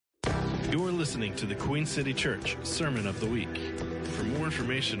You're listening to the Queen City Church Sermon of the Week. For more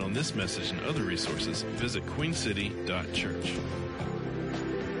information on this message and other resources, visit queencity.church.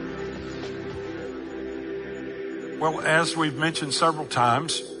 Well, as we've mentioned several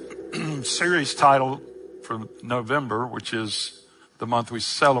times, series title for November, which is the month we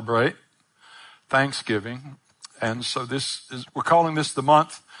celebrate Thanksgiving. And so we're calling this the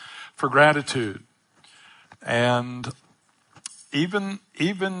month for gratitude. And even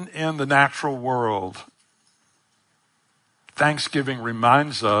in the natural world, Thanksgiving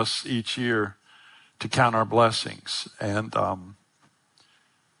reminds us each year to count our blessings. And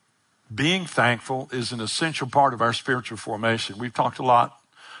being thankful is an essential part of our spiritual formation. We've talked a lot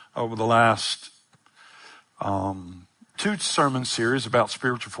over the last two sermon series about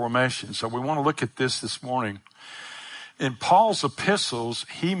spiritual formation. So we want to look at this morning. In Paul's epistles,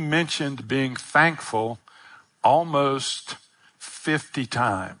 he mentioned being thankful almost 50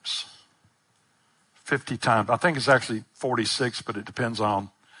 times. 50 times. I think it's actually 46, but it depends on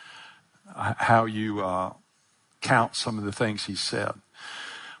how you count some of the things he said.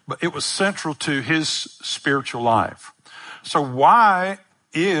 But it was central to his spiritual life. So why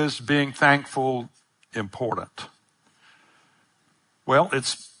is being thankful important? Well,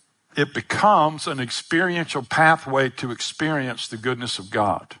 it becomes an experiential pathway to experience the goodness of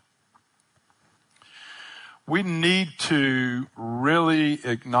God. We need to really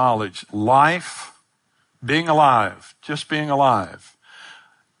acknowledge life, being alive, just being alive,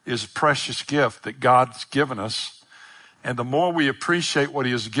 is a precious gift that God's given us. And the more we appreciate what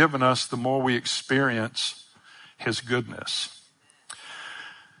he has given us, the more we experience his goodness.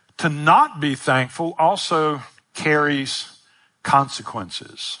 To not be thankful also carries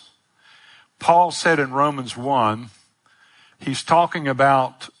consequences. Paul said in Romans 1, he's talking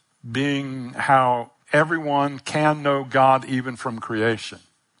about being how everyone can know God even from creation.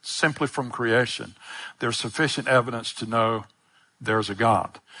 Simply from creation. There's sufficient evidence to know there's a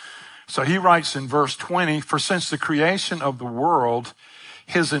God. So he writes in verse 20, for since the creation of the world,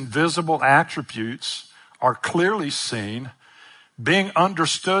 his invisible attributes are clearly seen, being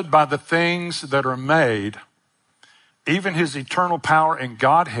understood by the things that are made, even his eternal power and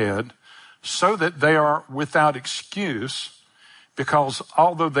Godhead, so that they are without excuse, because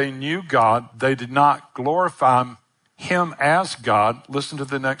although they knew God, they did not glorify him as God. Listen to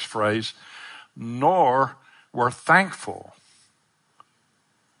the next phrase, nor were thankful.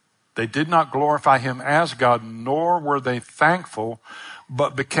 They did not glorify him as God, nor were they thankful,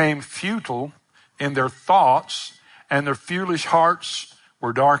 but became futile in their thoughts, and their foolish hearts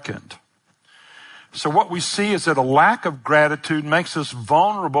were darkened. So what we see is that a lack of gratitude makes us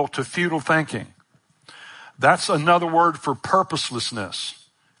vulnerable to futile thinking. That's another word for purposelessness,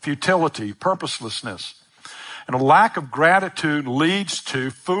 futility, purposelessness. And a lack of gratitude leads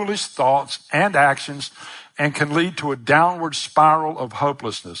to foolish thoughts and actions and can lead to a downward spiral of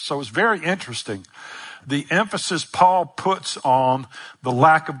hopelessness. So it's very interesting, the emphasis Paul puts on the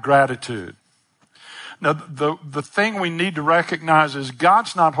lack of gratitude. Now, the thing we need to recognize is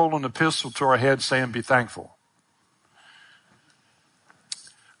God's not holding a pistol to our head saying, be thankful.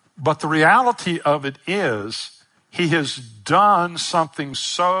 But the reality of it is, he has done something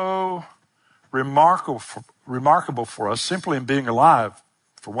so remarkable for us, simply in being alive,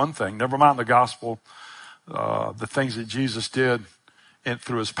 for one thing. Never mind the gospel, the things that Jesus did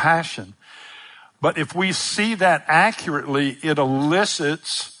through his passion. But if we see that accurately, it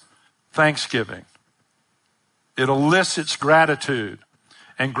elicits thanksgiving. It elicits gratitude.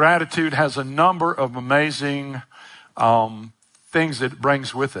 And gratitude has a number of amazing things that it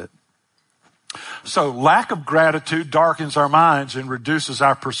brings with it. So lack of gratitude darkens our minds and reduces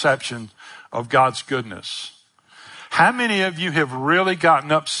our perception of God's goodness. How many of you have really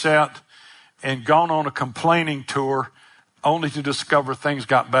gotten upset and gone on a complaining tour only to discover things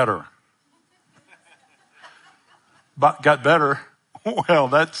got better? But got better? Well,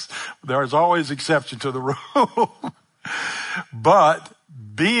 there's always exception to the rule. But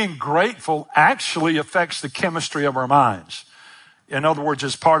being grateful actually affects the chemistry of our minds. In other words,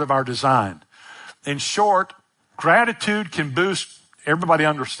 it's part of our design. In short, gratitude can boost, everybody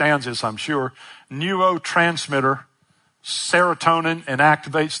understands this, I'm sure, neurotransmitter serotonin and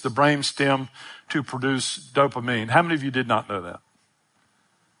activates the brainstem to produce dopamine. How many of you did not know that?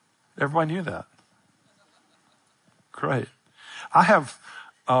 Everybody knew that. Great. I have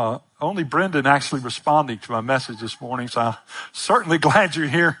only Brendan actually responding to my message this morning, so I'm certainly glad you're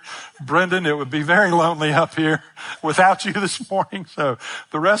here. Brendan, it would be very lonely up here without you this morning. So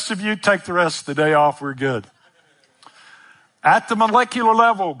the rest of you, take the rest of the day off. We're good. At the molecular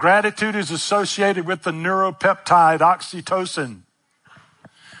level, gratitude is associated with the neuropeptide oxytocin.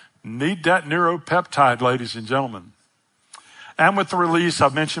 Need that neuropeptide, ladies and gentlemen. And with the release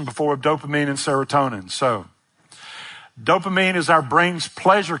I've mentioned before of dopamine and serotonin. So, dopamine is our brain's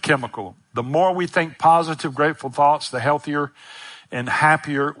pleasure chemical. The more we think positive, grateful thoughts, the healthier and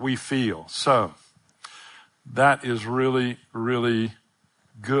happier we feel. So, that is really, really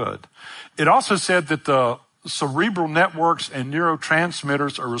good. It also said that the cerebral networks and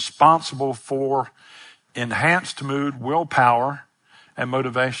neurotransmitters are responsible for enhanced mood, willpower, and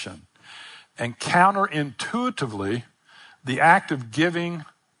motivation. And counterintuitively, the act of giving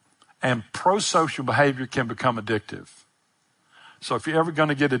and pro-social behavior can become addictive. So if you're ever going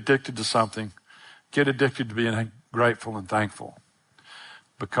to get addicted to something, get addicted to being grateful and thankful,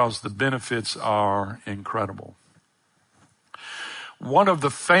 because the benefits are incredible. One of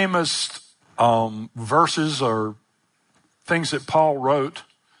the famous verses or things that Paul wrote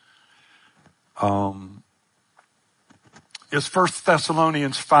is 1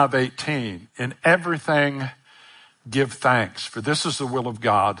 Thessalonians 5:18. In everything give thanks, for this is the will of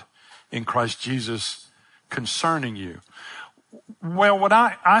God in Christ Jesus concerning you. Well, when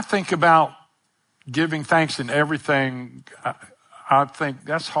I think about giving thanks in everything, I think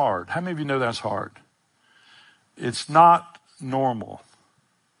that's hard. How many of you know that's hard? It's not normal.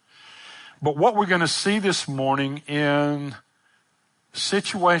 But what we're going to see this morning in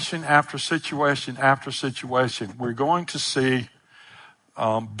situation after situation after situation, we're going to see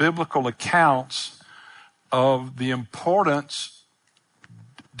biblical accounts of the importance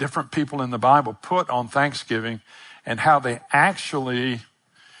different people in the Bible put on Thanksgiving and how they actually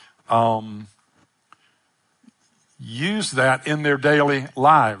use that in their daily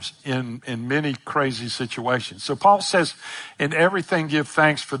lives in many crazy situations. So Paul says, in everything give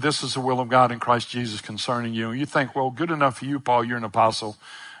thanks, for this is the will of God in Christ Jesus concerning you. And you think, well, good enough for you, Paul, you're an apostle.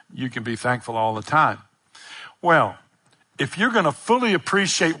 You can be thankful all the time. Well, if you're going to fully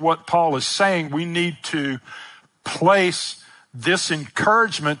appreciate what Paul is saying, we need to place this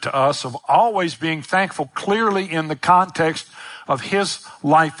encouragement to us of always being thankful clearly in the context of his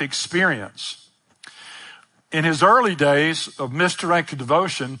life experience. In his early days of misdirected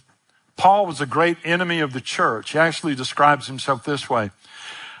devotion, Paul was a great enemy of the church. He actually describes himself this way: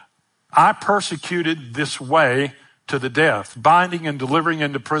 I persecuted this way to the death, binding and delivering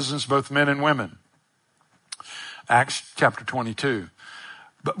into prisons both men and women. Acts chapter 22.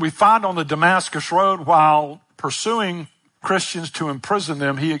 But we find on the Damascus Road, while pursuing Christians to imprison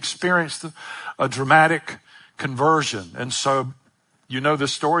them, he experienced a dramatic conversion. And so, you know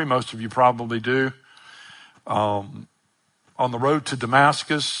this story, most of you probably do. On the road to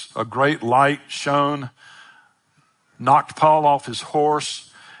Damascus, a great light shone, knocked Paul off his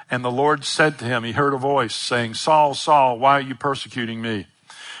horse, and the Lord said to him, he heard a voice saying, Saul, Saul, why are you persecuting me?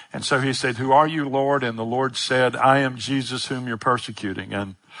 And so he said, who are you, Lord? And the Lord said, I am Jesus whom you're persecuting.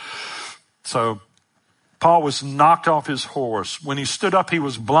 And so Paul was knocked off his horse. When he stood up, he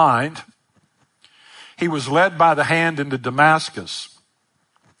was blind. He was led by the hand into Damascus.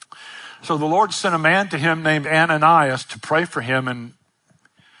 So the Lord sent a man to him named Ananias to pray for him and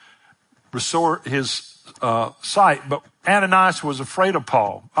restore his sight. But Ananias was afraid of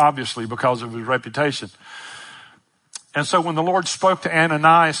Paul, obviously, because of his reputation. And so when the Lord spoke to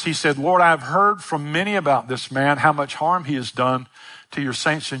Ananias, he said, Lord, I've heard from many about this man, how much harm he has done to your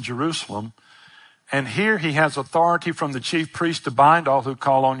saints in Jerusalem. And here he has authority from the chief priest to bind all who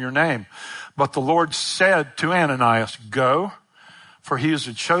call on your name. But the Lord said to Ananias, go, for he is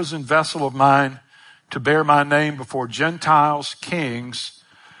a chosen vessel of mine to bear my name before Gentiles, kings,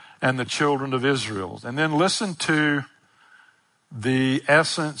 and the children of Israel. And then listen to the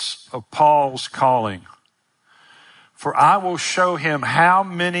essence of Paul's calling. For I will show him how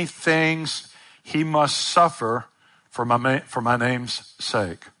many things he must suffer for my name's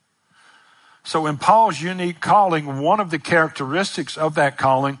sake. So in Paul's unique calling, one of the characteristics of that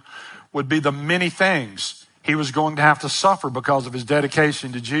calling would be the many things he was going to have to suffer because of his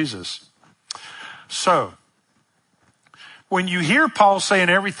dedication to Jesus. So, when you hear Paul saying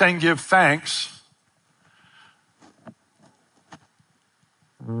everything give thanks,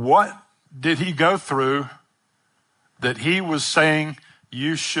 what did he go through that he was saying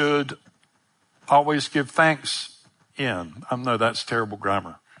you should always give thanks in? I know that's terrible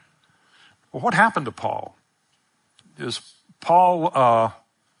grammar. Well, what happened to Paul? Is Paul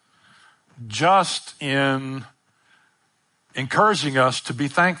just in encouraging us to be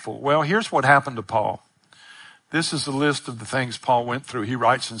thankful? Well, here's what happened to Paul. This is a list of the things Paul went through. He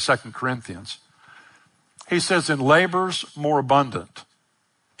writes in 2 Corinthians. He says, in labors more abundant,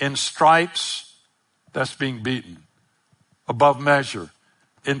 in stripes, that's being beaten, above measure,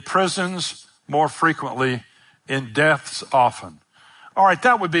 in prisons more frequently, in deaths often. All right,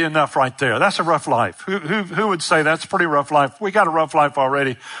 that would be enough right there. That's a rough life. Who would say that's a pretty rough life? We got a rough life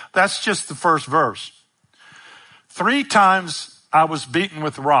already. That's just the first verse. 3 times I was beaten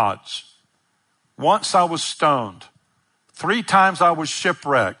with rods. Once I was stoned. 3 times I was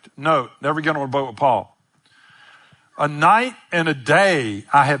shipwrecked. Note, never get on a boat with Paul. A night and a day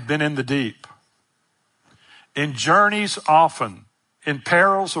I have been in the deep. In journeys often, in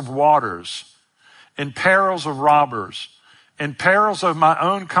perils of waters, in perils of robbers, in perils of my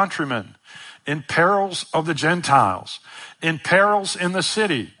own countrymen, in perils of the Gentiles, in perils in the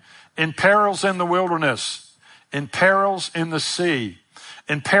city, in perils in the wilderness, in perils in the sea,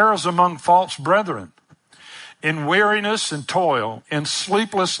 in perils among false brethren, in weariness and toil, in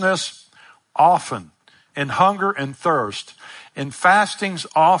sleeplessness often, in hunger and thirst, in fastings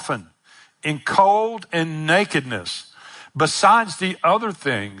often, in cold and nakedness. Besides the other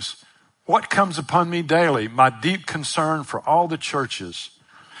things, what comes upon me daily? My deep concern for all the churches.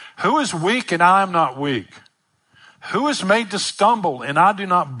 Who is weak and I am not weak? Who is made to stumble and I do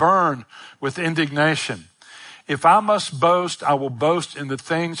not burn with indignation? If I must boast, I will boast in the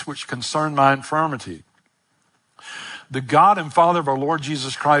things which concern my infirmity. The God and Father of our Lord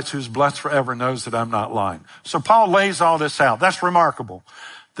Jesus Christ, who is blessed forever, knows that I'm not lying. So Paul lays all this out. That's remarkable.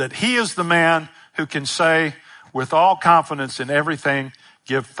 That he is the man who can say with all confidence in everything,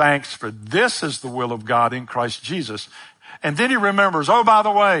 give thanks, for this is the will of God in Christ Jesus. And then he remembers, oh, by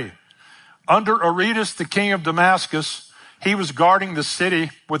the way, under Aretas, the king of Damascus, he was guarding the city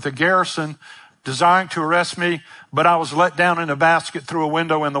with a garrison, desiring to arrest me, but I was let down in a basket through a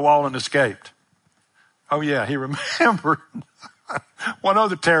window in the wall and escaped. Oh yeah, he remembered one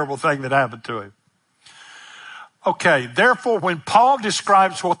other terrible thing that happened to him. Okay, therefore, when Paul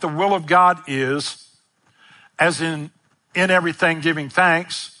describes what the will of God is, as in everything giving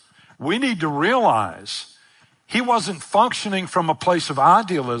thanks, we need to realize he wasn't functioning from a place of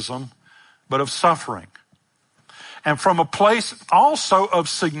idealism, but of suffering. And from a place also of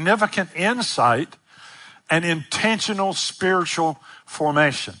significant insight and intentional spiritual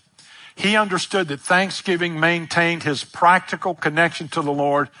formation. He understood that thanksgiving maintained his practical connection to the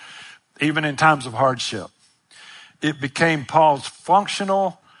Lord, even in times of hardship. It became Paul's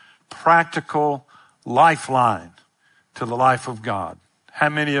functional, practical lifeline to the life of God. How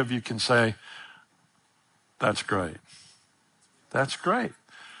many of you can say, that's great? That's great.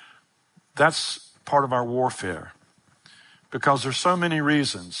 That's part of our warfare. Because there's so many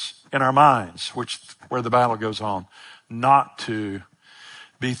reasons in our minds, where the battle goes on, not to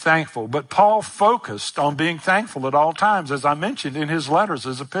be thankful. But Paul focused on being thankful at all times, as I mentioned in his letters,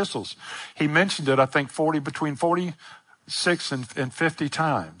 his epistles. He mentioned it, I think, between 46 and 50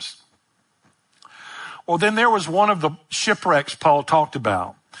 times. Well, then there was one of the shipwrecks Paul talked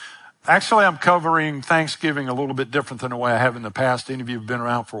about. Actually, I'm covering Thanksgiving a little bit different than the way I have in the past. Any of you who have been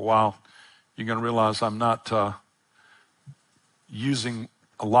around for a while, you're going to realize I'm not using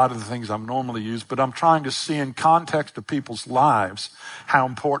a lot of the things I'm normally use, but I'm trying to see in context of people's lives how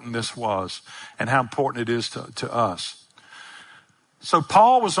important this was and how important it is to us. So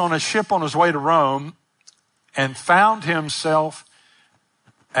Paul was on a ship on his way to Rome and found himself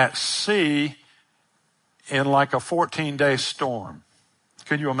at sea in like a 14-day storm.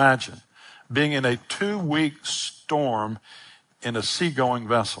 Could you imagine being in a 2-week storm in a seagoing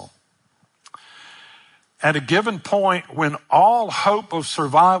vessel? At a given point, when all hope of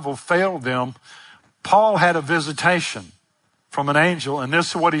survival failed them, Paul had a visitation from an angel, and this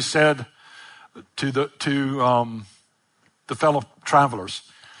is what he said to the fellow travelers.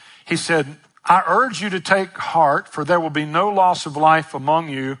 He said, I urge you to take heart, for there will be no loss of life among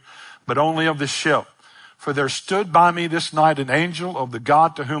you, but only of the ship. For there stood by me this night an angel of the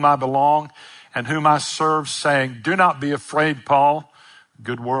God to whom I belong and whom I serve, saying, do not be afraid, Paul.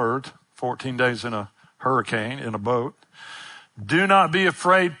 Good word, 14 days in a hurricane in a boat. Do not be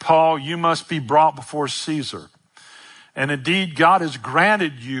afraid, Paul. You must be brought before Caesar. And indeed, God has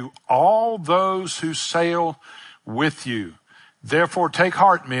granted you all those who sail with you. Therefore, take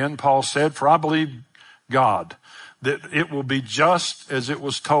heart, men, Paul said, for I believe God, that it will be just as it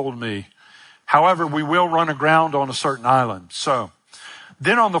was told me. However, we will run aground on a certain island. So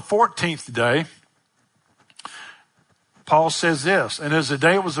then on the 14th day, Paul says this, and as the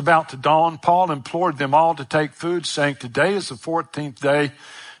day was about to dawn, Paul implored them all to take food, saying, today is the 14th day.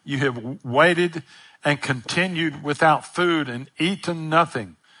 You have waited and continued without food and eaten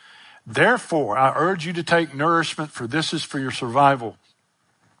nothing. Therefore, I urge you to take nourishment, for this is for your survival.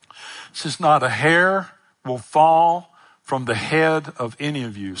 Since not a hair will fall from the head of any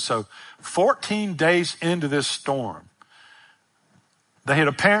of you. So 14 days into this storm, they had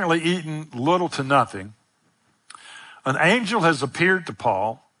apparently eaten little to nothing. An angel has appeared to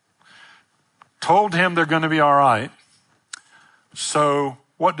Paul, told him they're going to be all right. So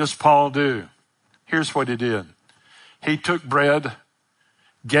what does Paul do? Here's what he did. He took bread,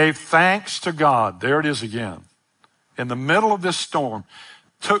 gave thanks to God. There it is again. In the middle of this storm,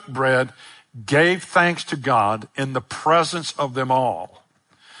 took bread, gave thanks to God in the presence of them all.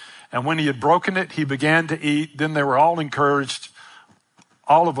 And when he had broken it, he began to eat. Then they were all encouraged.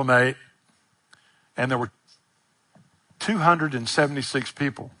 All of them ate. And there were 276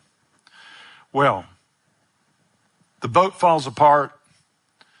 people. Well, the boat falls apart.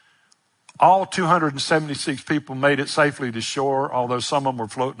 All 276 people made it safely to shore, although some of them were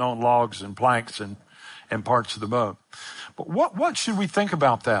floating on logs and planks and parts of the boat. But what should we think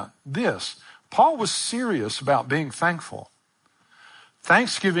about that? This. Paul was serious about being thankful.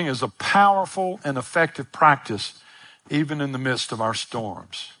 Thanksgiving is a powerful and effective practice even in the midst of our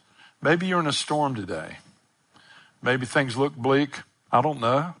storms. Maybe you're in a storm today. Maybe things look bleak. I don't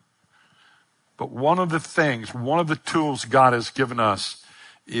know. But one of the tools God has given us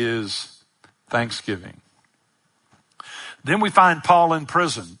is thanksgiving. Then we find Paul in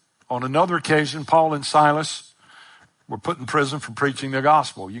prison. On another occasion, Paul and Silas were put in prison for preaching the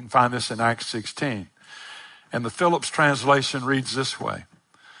gospel. You can find this in Acts 16. And the Phillips translation reads this way.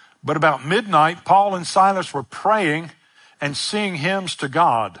 But about midnight, Paul and Silas were praying and singing hymns to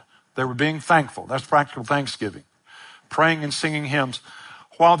God. They were being thankful. That's practical thanksgiving. Praying and singing hymns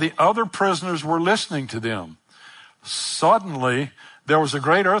while the other prisoners were listening to them. Suddenly, there was a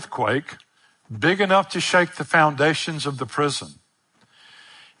great earthquake, big enough to shake the foundations of the prison.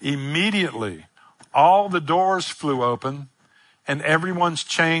 Immediately, all the doors flew open and everyone's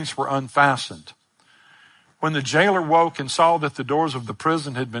chains were unfastened. When the jailer woke and saw that the doors of the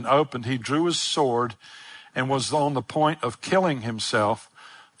prison had been opened, he drew his sword and was on the point of killing himself,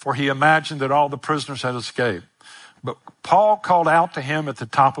 for he imagined that all the prisoners had escaped. But Paul called out to him at the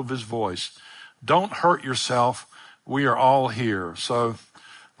top of his voice, "Don't hurt yourself. We are all here." So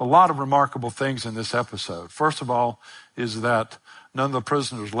a lot of remarkable things in this episode. First of all is that none of the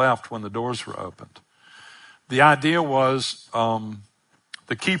prisoners left when the doors were opened. The idea was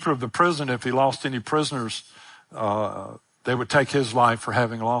the keeper of the prison, if he lost any prisoners, they would take his life for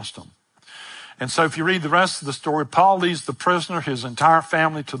having lost them. And so if you read the rest of the story, Paul leads the prisoner, his entire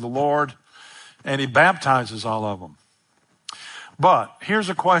family, to the Lord, and he baptizes all of them. But here's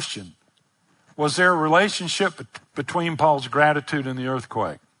a question. Was there a relationship between Paul's gratitude and the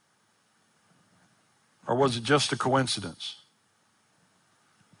earthquake? Or was it just a coincidence?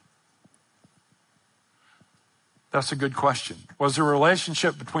 That's a good question. Was there a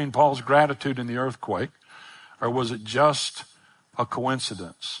relationship between Paul's gratitude and the earthquake? Or was it just a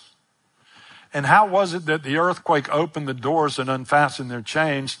coincidence? And how was it that the earthquake opened the doors and unfastened their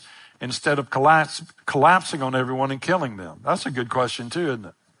chains instead of collapsing on everyone and killing them? That's a good question too, isn't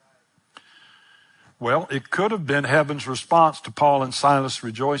it? Well, it could have been heaven's response to Paul and Silas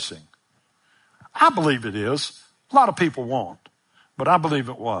rejoicing. I believe it is. A lot of people won't, but I believe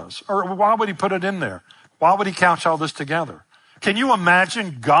it was. Or why would he put it in there? Why would he couch all this together? Can you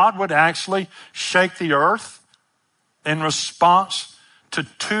imagine God would actually shake the earth in response to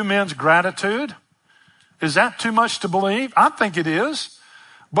two men's gratitude? Is that too much to believe? I think it is.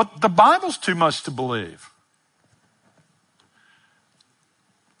 But the Bible's too much to believe.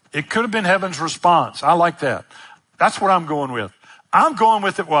 It could have been heaven's response. I like that. That's what I'm going with. I'm going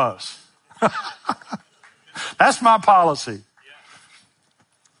with it was. That's my policy.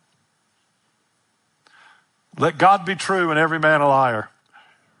 Let God be true and every man a liar.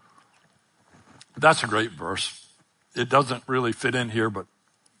 That's a great verse. It doesn't really fit in here, but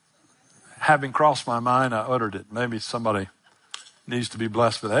having crossed my mind, I uttered it. Maybe somebody needs to be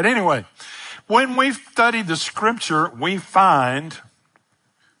blessed with that. Anyway, when we study the scripture, we find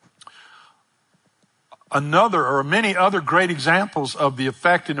many other great examples of the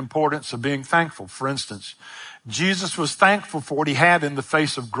effect and importance of being thankful. For instance, Jesus was thankful for what he had in the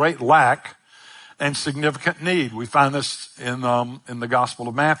face of great lack and significant need. We find this in the Gospel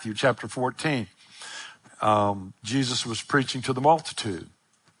of Matthew, chapter 14. Jesus was preaching to the multitude.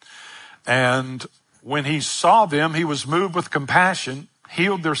 And when he saw them, he was moved with compassion,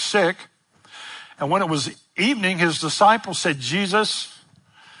 healed their sick. And when it was evening, his disciples said, "Jesus,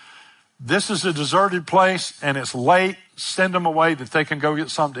 this is a deserted place and it's late. Send them away that they can go get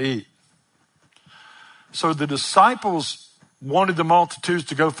something to eat." So the disciples wanted the multitudes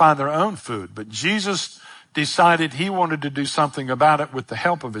to go find their own food, but Jesus decided he wanted to do something about it with the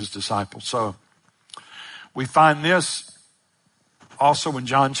help of his disciples. So we find this also in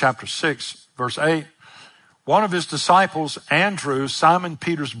John chapter 6, verse 8. One of his disciples, Andrew, Simon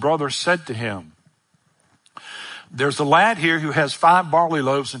Peter's brother, said to him, There's a lad here who has 5 barley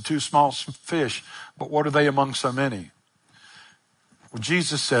loaves and 2 small fish, but what are they among so many? Well,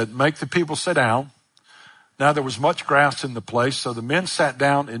 Jesus said, make the people sit down. Now there was much grass in the place, so the men sat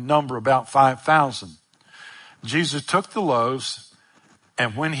down in number about 5,000. Jesus took the loaves,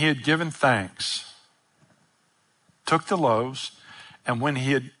 and when he had given thanks,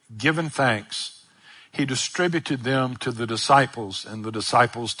 he distributed them to the disciples, and the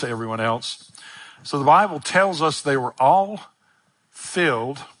disciples to everyone else. So the Bible tells us they were all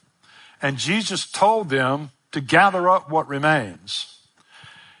filled, and Jesus told them to gather up what remains.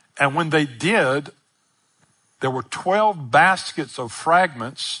 And when they did, there were 12 baskets of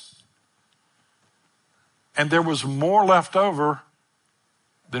fragments, and there was more left over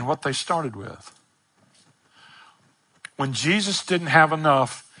than what they started with. When Jesus didn't have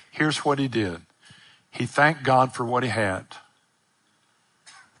enough, here's what he did. He thanked God for what he had,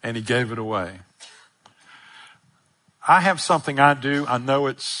 and he gave it away. I have something I do. I know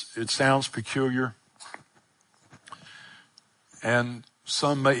it sounds peculiar, and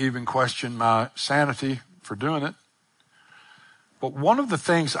some may even question my sanity for doing it. But one of the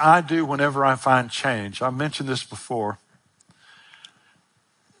things I do whenever I find change, I've mentioned this before,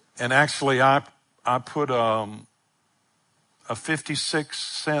 and actually I put a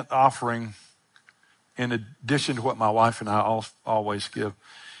 56-cent offering in addition to what my wife and I always give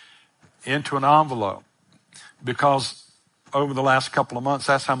into an envelope. Because over the last couple of months,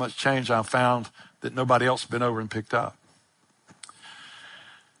 that's how much change I've found that nobody else has been over and picked up.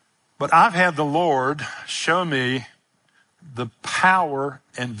 But I've had the Lord show me the power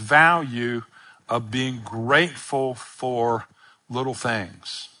and value of being grateful for little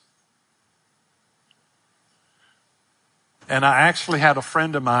things. And I actually had a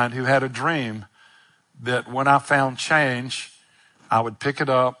friend of mine who had a dream that when I found change, I would pick it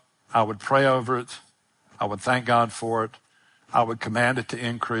up, I would pray over it, I would thank God for it, I would command it to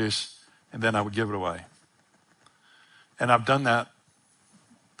increase, and then I would give it away. And I've done that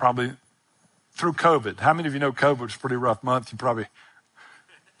probably through COVID. How many of you know COVID was a pretty rough month? You probably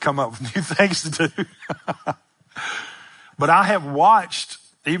come up with new things to do. But I have watched,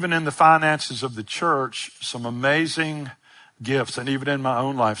 even in the finances of the church, some amazing gifts, and even in my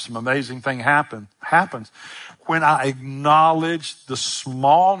own life, some amazing thing happens when I acknowledge the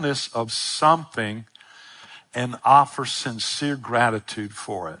smallness of something and offer sincere gratitude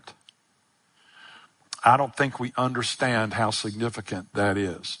for it. I don't think we understand how significant that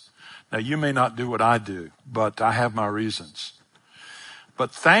is. Now, you may not do what I do, but I have my reasons.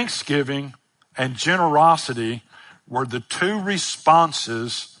 But thanksgiving and generosity were the 2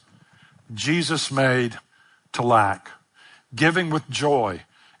 responses Jesus made to lack. Giving with joy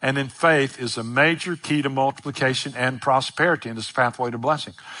and in faith is a major key to multiplication and prosperity in this pathway to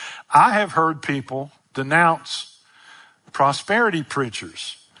blessing. I have heard people denounce prosperity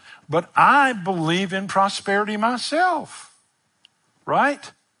preachers, but I believe in prosperity myself,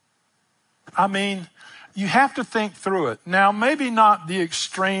 right? I mean, you have to think through it. Now, maybe not the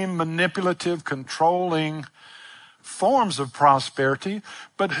extreme manipulative, controlling forms of prosperity,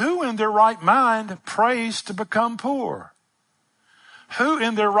 but who in their right mind prays to become poor? Who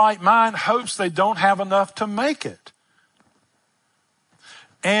in their right mind hopes they don't have enough to make it?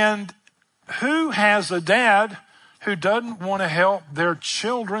 And who has a dad who doesn't want to help their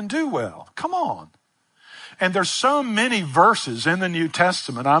children do well? Come on. And there's so many verses in the New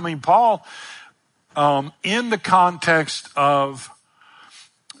Testament. I mean, Paul, in the context of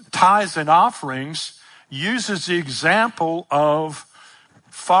tithes and offerings, uses the example of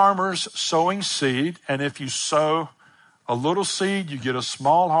farmers sowing seed. And if you sow a little seed, you get a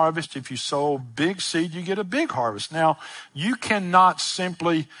small harvest. If you sow big seed, you get a big harvest. Now, you cannot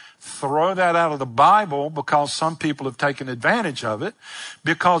simply throw that out of the Bible because some people have taken advantage of it.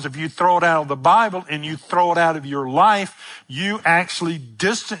 Because if you throw it out of the Bible and you throw it out of your life, you actually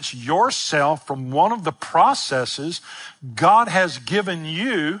distance yourself from one of the processes God has given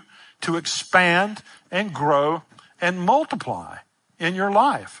you to expand and grow and multiply in your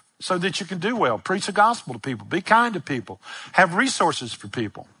life so that you can do well. Preach the gospel to people. Be kind to people. Have resources for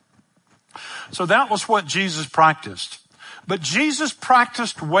people. So that was what Jesus practiced. But Jesus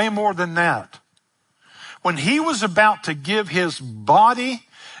practiced way more than that. When he was about to give his body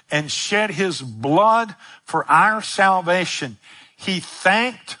and shed his blood for our salvation, he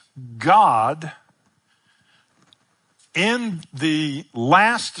thanked God in the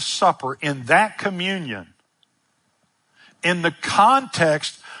Last Supper, in that communion, in the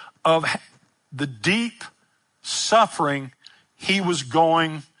context of the deep suffering he was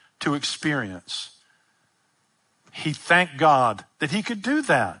going to experience. He thanked God that he could do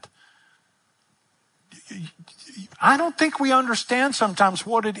that. I don't think we understand sometimes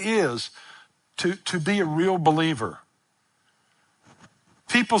what it is to be a real believer.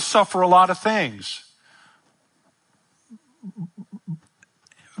 People suffer a lot of things.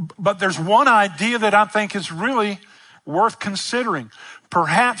 But there's one idea that I think is really worth considering.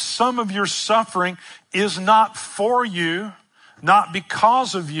 Perhaps some of your suffering is not for you, not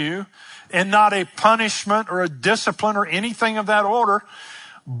because of you, and not a punishment or a discipline or anything of that order,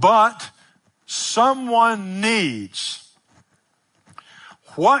 but someone needs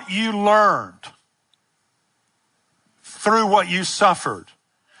what you learned through what you suffered.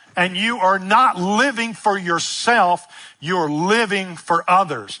 And you are not living for yourself, you're living for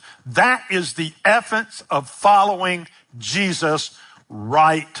others. That is the essence of following Jesus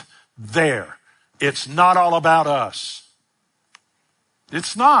right there. It's not all about us.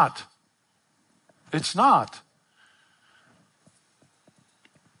 It's not. It's not.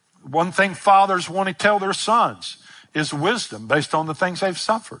 One thing fathers want to tell their sons is wisdom based on the things they've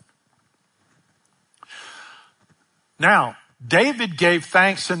suffered. Now, David gave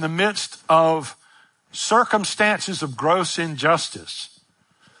thanks in the midst of circumstances of gross injustice.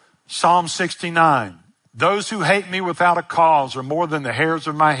 Psalm 69, those who hate me without a cause are more than the hairs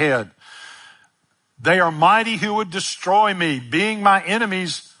of my head. They are mighty who would destroy me, being my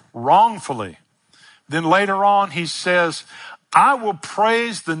enemies wrongfully. Then later on he says, I will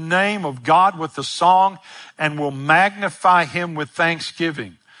praise the name of God with a song and will magnify him with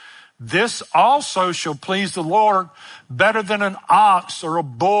thanksgiving. This also shall please the Lord better than an ox or a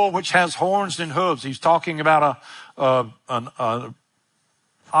bull which has horns and hooves. He's talking about an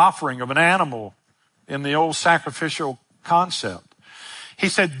offering of an animal in the old sacrificial concept. He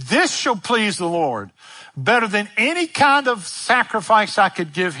said, this shall please the Lord better than any kind of sacrifice I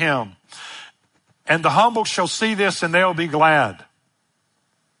could give him. And the humble shall see this and they'll be glad.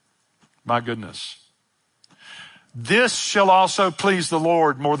 My goodness. This shall also please the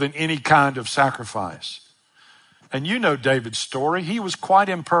Lord more than any kind of sacrifice. And you know David's story. He was quite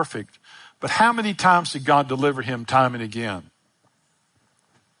imperfect. But how many times did God deliver him time and again?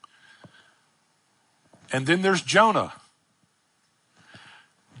 And then there's Jonah.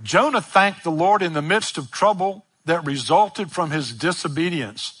 Jonah thanked the Lord in the midst of trouble that resulted from his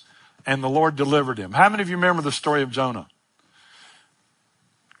disobedience, and the Lord delivered him. How many of you remember the story of Jonah?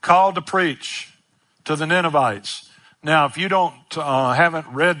 Called to preach to the Ninevites. Now, if you haven't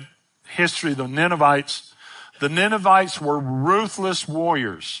read history of the Ninevites were ruthless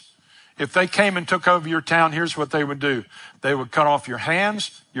warriors. If they came and took over your town, here's what they would do. They would cut off your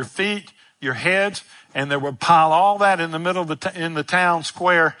hands, your feet, your heads, and they would pile all that in the middle of in the town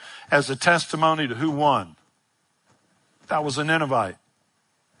square as a testimony to who won. That was a Ninevite.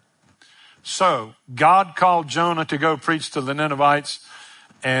 So God called Jonah to go preach to the Ninevites,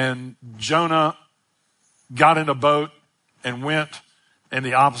 and Jonah got in a boat and went in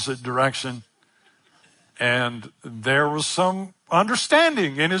the opposite direction. And there was some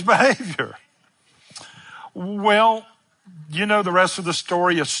understanding in his behavior. Well, you know the rest of the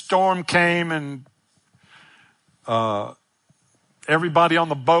story. A storm came and everybody on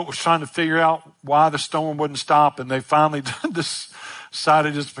the boat was trying to figure out why the storm wouldn't stop. And they finally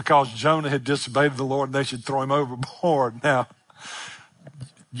decided it's because Jonah had disobeyed the Lord and they should throw him overboard. Now,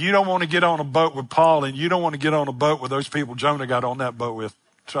 you don't want to get on a boat with Paul, and you don't want to get on a boat with those people Jonah got on that boat with.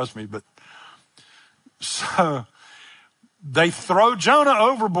 Trust me. But so they throw Jonah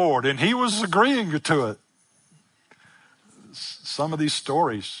overboard, and he was agreeing to it. Some of these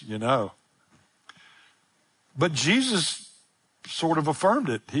stories, you know. But Jesus sort of affirmed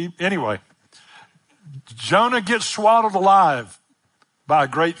it. Anyway, Jonah gets swallowed alive by a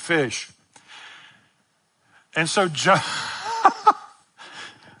great fish. And so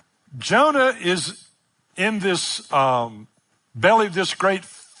Jonah is in this belly of this great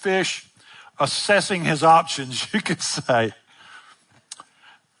fish, assessing his options, you could say.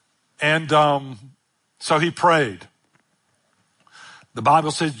 And so he prayed. The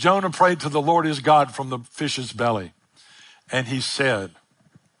Bible says Jonah prayed to the Lord his God from the fish's belly. And he said,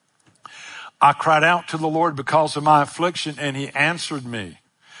 I cried out to the Lord because of my affliction, and he answered me.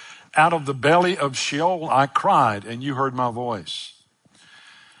 Out of the belly of Sheol I cried, and you heard my voice.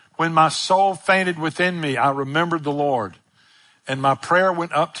 When my soul fainted within me, I remembered the Lord, and my prayer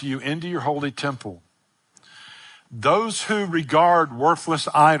went up to you into your holy temple. Those who regard worthless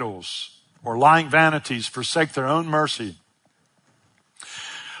idols or lying vanities forsake their own mercy.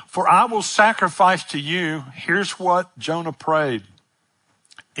 For I will sacrifice to you. Here's what Jonah prayed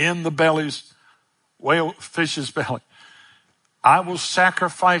in the fish's belly. I will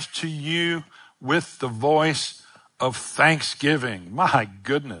sacrifice to you with the voice of thanksgiving. My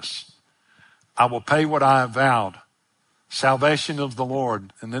goodness. I will pay what I have vowed. Salvation of the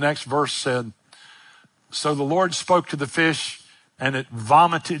Lord. And the next verse said, so the Lord spoke to the fish, and it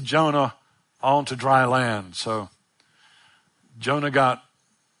vomited Jonah onto dry land. So Jonah got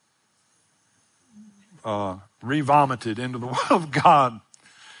re-vomited into the will of God.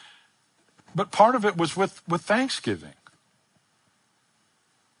 But part of it was with thanksgiving.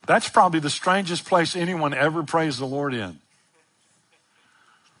 That's probably the strangest place anyone ever praised the Lord in.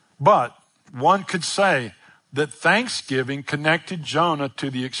 But one could say that thanksgiving connected Jonah to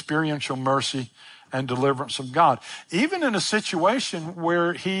the experiential mercy and deliverance of God. Even in a situation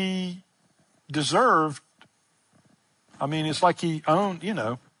where he deserved, it's like he owned,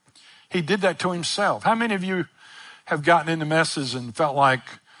 he did that to himself. How many of you have gotten into messes and felt like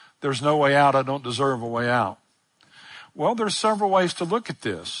there's no way out, I don't deserve a way out? Well, there's several ways to look at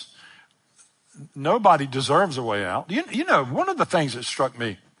this. Nobody deserves a way out. One of the things that struck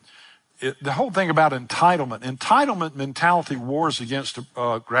me, the whole thing about entitlement mentality wars against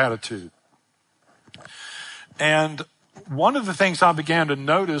gratitude. And one of the things I began to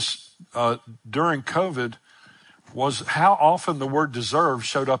notice during COVID was how often the word deserve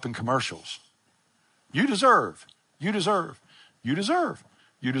showed up in commercials. You deserve, you deserve, you deserve,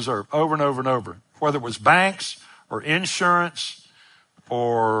 you deserve, over and over and over. Whether it was banks or insurance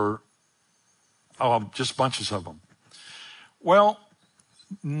or just bunches of them. Well,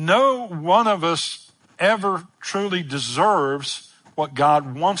 no one of us ever truly deserves what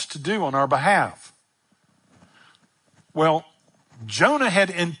God wants to do on our behalf. Well, Jonah had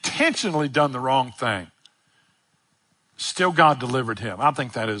intentionally done the wrong thing. Still, God delivered him. I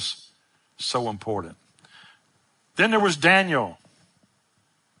think that is so important. Then there was Daniel.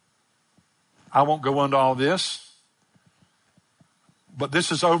 I won't go into all this, but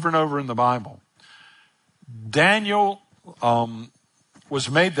this is over and over in the Bible. Daniel was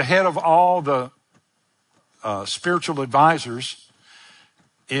made the head of all the spiritual advisors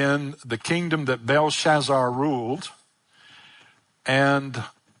in the kingdom that Belshazzar ruled. And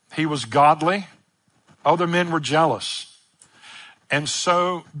he was godly. Other men were jealous. And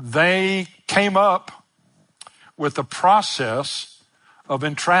so they came up with a process of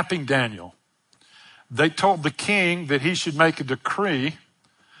entrapping Daniel. They told the king that he should make a decree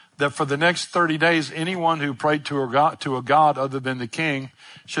that for the next 30 days, anyone who prayed to a god other than the king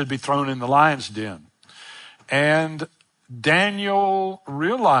should be thrown in the lion's den. And Daniel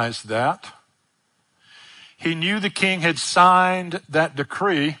realized that. He knew the king had signed that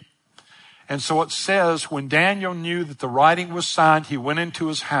decree. And so it says, when Daniel knew that the writing was signed, he went into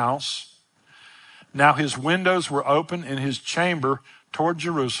his house. Now his windows were open in his chamber toward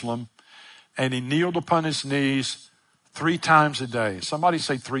Jerusalem, and he kneeled upon his knees 3 times a day. Somebody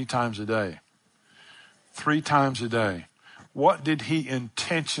say 3 times a day. 3 times a day. What did he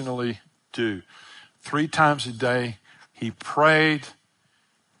intentionally do? 3 times a day, he prayed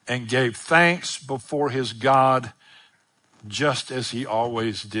and gave thanks before his God, just as he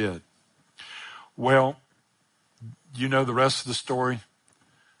always did. Well, you know the rest of the story.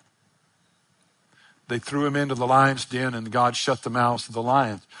 They threw him into the lion's den, and God shut the mouths of the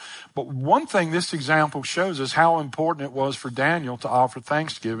lions. But one thing this example shows is how important it was for Daniel to offer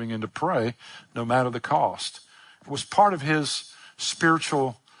thanksgiving and to pray no matter the cost. It was part of his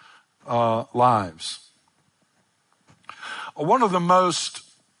spiritual lives. One of the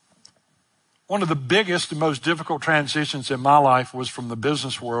biggest and most difficult transitions in my life was from the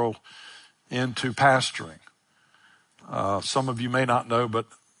business world into pastoring. Some of you may not know, but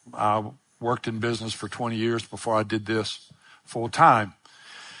I worked in business for 20 years before I did this full time.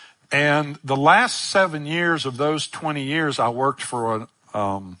 And the last 7 years of those 20 years, I worked for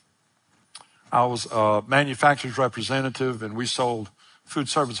I was a manufacturer's representative, and we sold food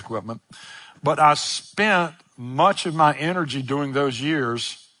service equipment. But I spent much of my energy during those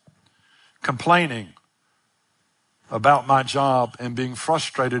years complaining about my job and being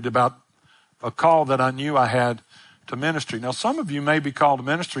frustrated about a call that I knew I had to ministry. Now, some of you may be called to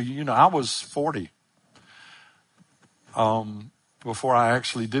ministry. I was 40 before I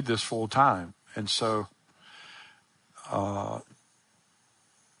actually did this full time. And so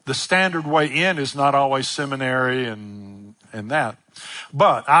the standard way in is not always seminary and that.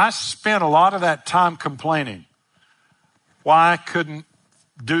 But I spent a lot of that time complaining why I couldn't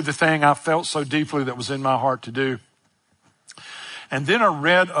do the thing I felt so deeply that was in my heart to do. And then I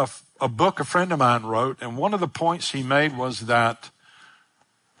read a book a friend of mine wrote, and one of the points he made was that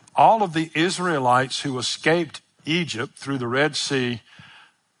all of the Israelites who escaped Egypt through the Red Sea,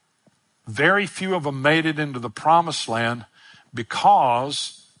 very few of them made it into the promised land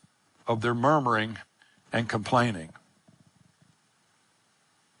because of their murmuring and complaining.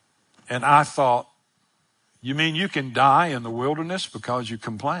 And I thought, you mean you can die in the wilderness because you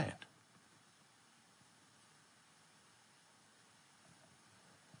complain?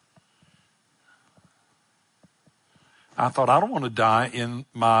 I thought, I don't want to die in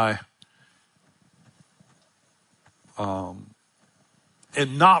my,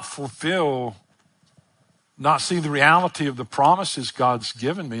 and not see the reality of the promises God's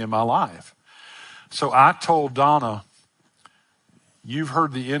given me in my life. So I told Donna, you've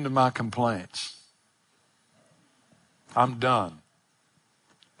heard the end of my complaints. I'm done.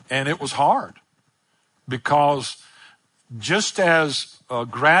 And it was hard because just as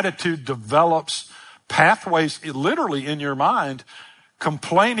gratitude develops pathways literally in your mind,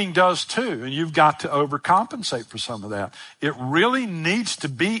 complaining does too. And you've got to overcompensate for some of that. It really needs to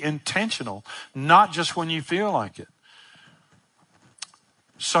be intentional, not just when you feel like it.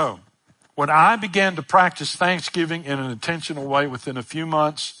 So when I began to practice Thanksgiving in an intentional way within a few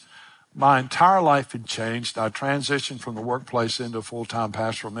months, my entire life had changed. I transitioned from the workplace into full-time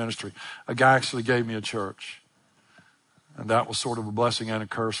pastoral ministry. A guy actually gave me a church. And that was sort of a blessing and a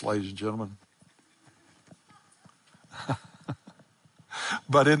curse, ladies and gentlemen.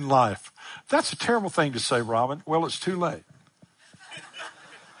 But in life. That's a terrible thing to say, Robin. Well, it's too late.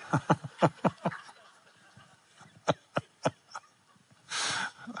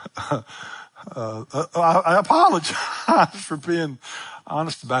 I apologize for being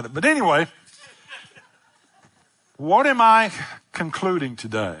honest about it. But anyway, what am I concluding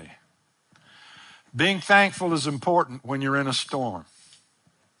today? Being thankful is important when you're in a storm.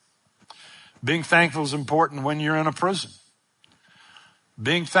 Being thankful is important when you're in a prison.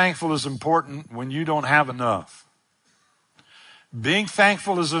 Being thankful is important when you don't have enough. Being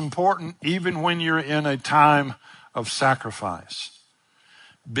thankful is important even when you're in a time of sacrifice.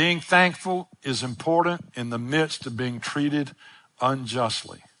 Being thankful is important in the midst of being treated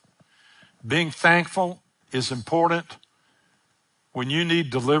unjustly. Being thankful is important when you need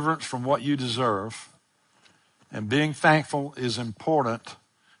deliverance from what you deserve. And being thankful is important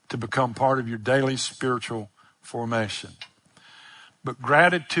to become part of your daily spiritual formation. But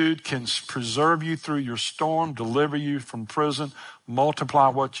gratitude can preserve you through your storm, deliver you from prison, multiply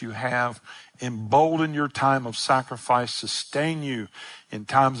what you have, embolden your time of sacrifice, sustain you in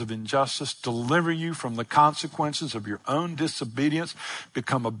times of injustice, deliver you from the consequences of your own disobedience,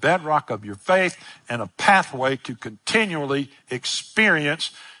 become a bedrock of your faith, and a pathway to continually experience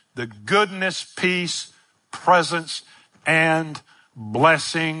the goodness, peace, presence, and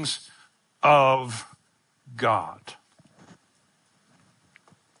blessings of God.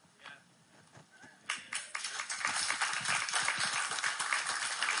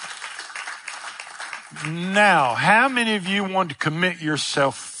 Now, how many of you want to commit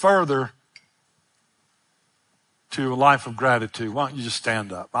yourself further to a life of gratitude? Why don't you just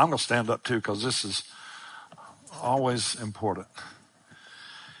stand up? I'm going to stand up too because this is always important.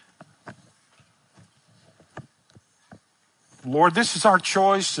 Lord, this is our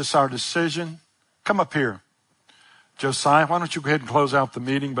choice. This is our decision. Come up here. Josiah, why don't you go ahead and close out the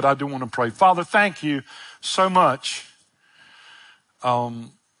meeting? But I do want to pray. Father, thank you so much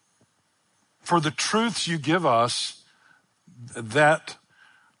for the truths you give us that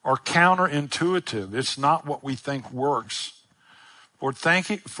are counterintuitive. It's not what we think works. Lord,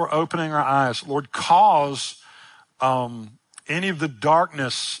 thank you for opening our eyes. Lord, cause any of the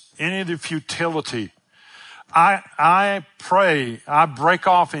darkness, any of the futility. I pray, I break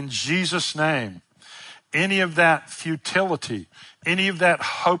off in Jesus' name any of that futility, any of that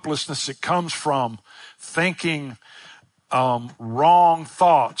hopelessness that comes from thinking wrong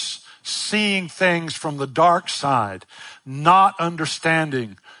thoughts, seeing things from the dark side, not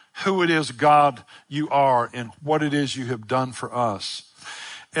understanding who it is, God, you are and what it is you have done for us.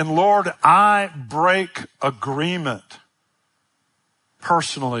 And Lord, I break agreement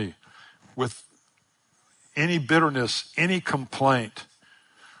personally with any bitterness, any complaint,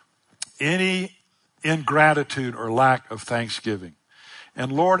 any ingratitude or lack of thanksgiving.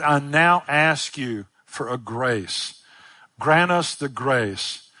 And Lord, I now ask you for a grace. Grant us the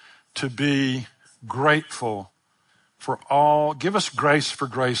grace to be grateful for all. Give us grace for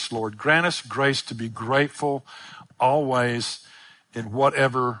grace, Lord. Grant us grace to be grateful always in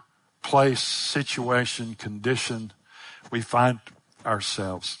whatever place, situation, condition we find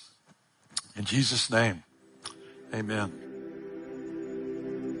ourselves. In Jesus' name, amen.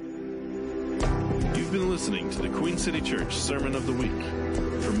 You've been listening to the Queen City Church Sermon of the Week.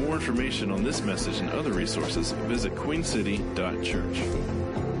 For more information on this message and other resources, visit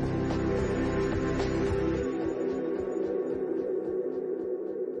queencity.church.